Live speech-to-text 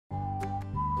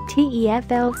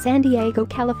TEFL, San Diego,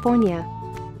 California.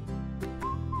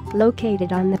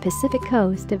 Located on the Pacific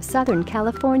coast of Southern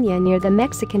California near the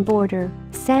Mexican border,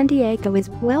 San Diego is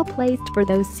well placed for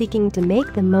those seeking to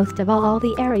make the most of all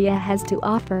the area has to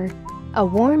offer. A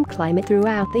warm climate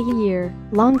throughout the year,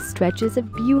 long stretches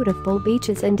of beautiful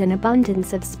beaches and an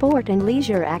abundance of sport and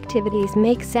leisure activities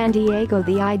make San Diego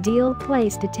the ideal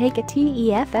place to take a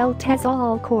TEFL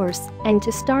TESOL course and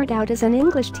to start out as an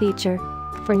English teacher.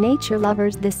 For nature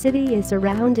lovers, the city is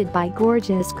surrounded by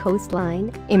gorgeous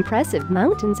coastline, impressive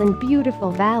mountains and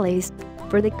beautiful valleys.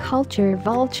 For the culture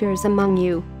vultures among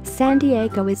you, San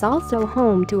Diego is also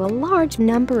home to a large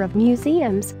number of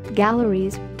museums,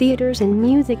 galleries, theaters and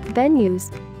music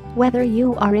venues. Whether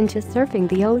you are into surfing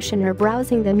the ocean or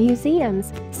browsing the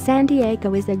museums, San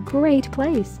Diego is a great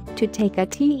place to take a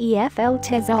TEFL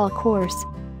TESOL course.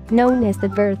 Known as the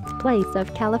birthplace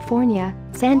of California,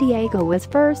 San Diego was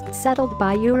first settled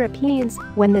by Europeans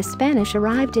when the Spanish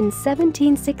arrived in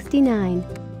 1769.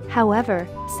 However,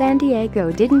 San Diego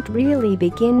didn't really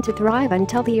begin to thrive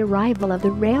until the arrival of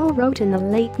the railroad in the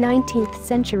late 19th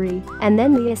century, and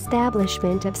then the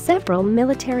establishment of several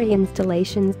military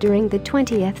installations during the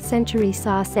 20th century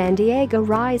saw San Diego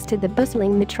rise to the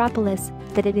bustling metropolis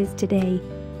that it is today.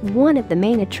 One of the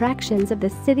main attractions of the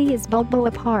city is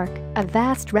Balboa Park, a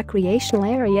vast recreational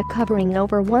area covering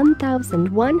over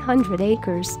 1,100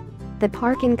 acres. The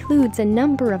park includes a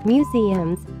number of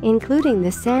museums, including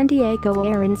the San Diego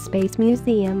Air and Space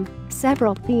Museum,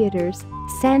 several theaters,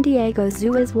 San Diego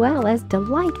Zoo, as well as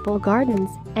delightful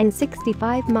gardens and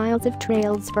 65 miles of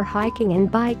trails for hiking and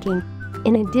biking.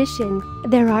 In addition,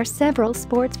 there are several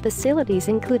sports facilities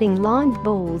including lawn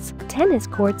bowls, tennis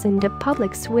courts and a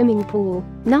public swimming pool,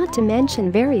 not to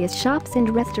mention various shops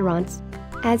and restaurants.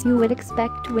 As you would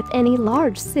expect with any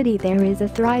large city, there is a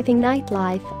thriving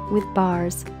nightlife, with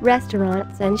bars,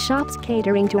 restaurants and shops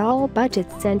catering to all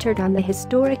budgets centered on the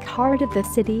historic heart of the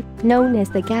city, known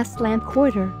as the Gaslamp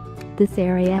Quarter. This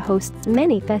area hosts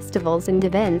many festivals and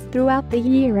events throughout the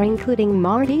year, including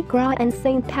Mardi Gras and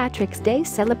St. Patrick's Day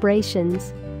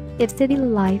celebrations. If city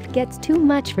life gets too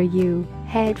much for you,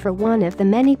 head for one of the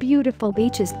many beautiful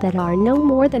beaches that are no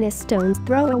more than a stone's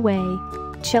throw away.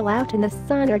 Chill out in the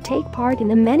sun or take part in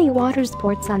the many water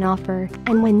sports on offer,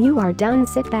 and when you are done,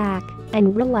 sit back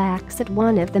and relax at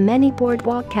one of the many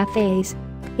boardwalk cafes.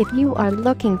 If you are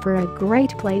looking for a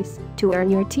great place to earn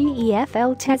your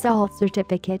TEFL TESOL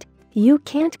certificate, you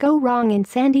can't go wrong in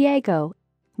San Diego.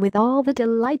 With all the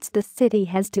delights the city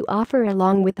has to offer,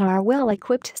 along with our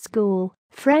well-equipped school,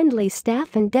 friendly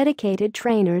staff and dedicated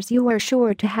trainers, you are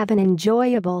sure to have an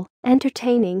enjoyable,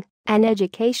 entertaining, and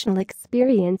educational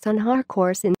experience on our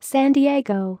course in San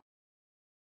Diego.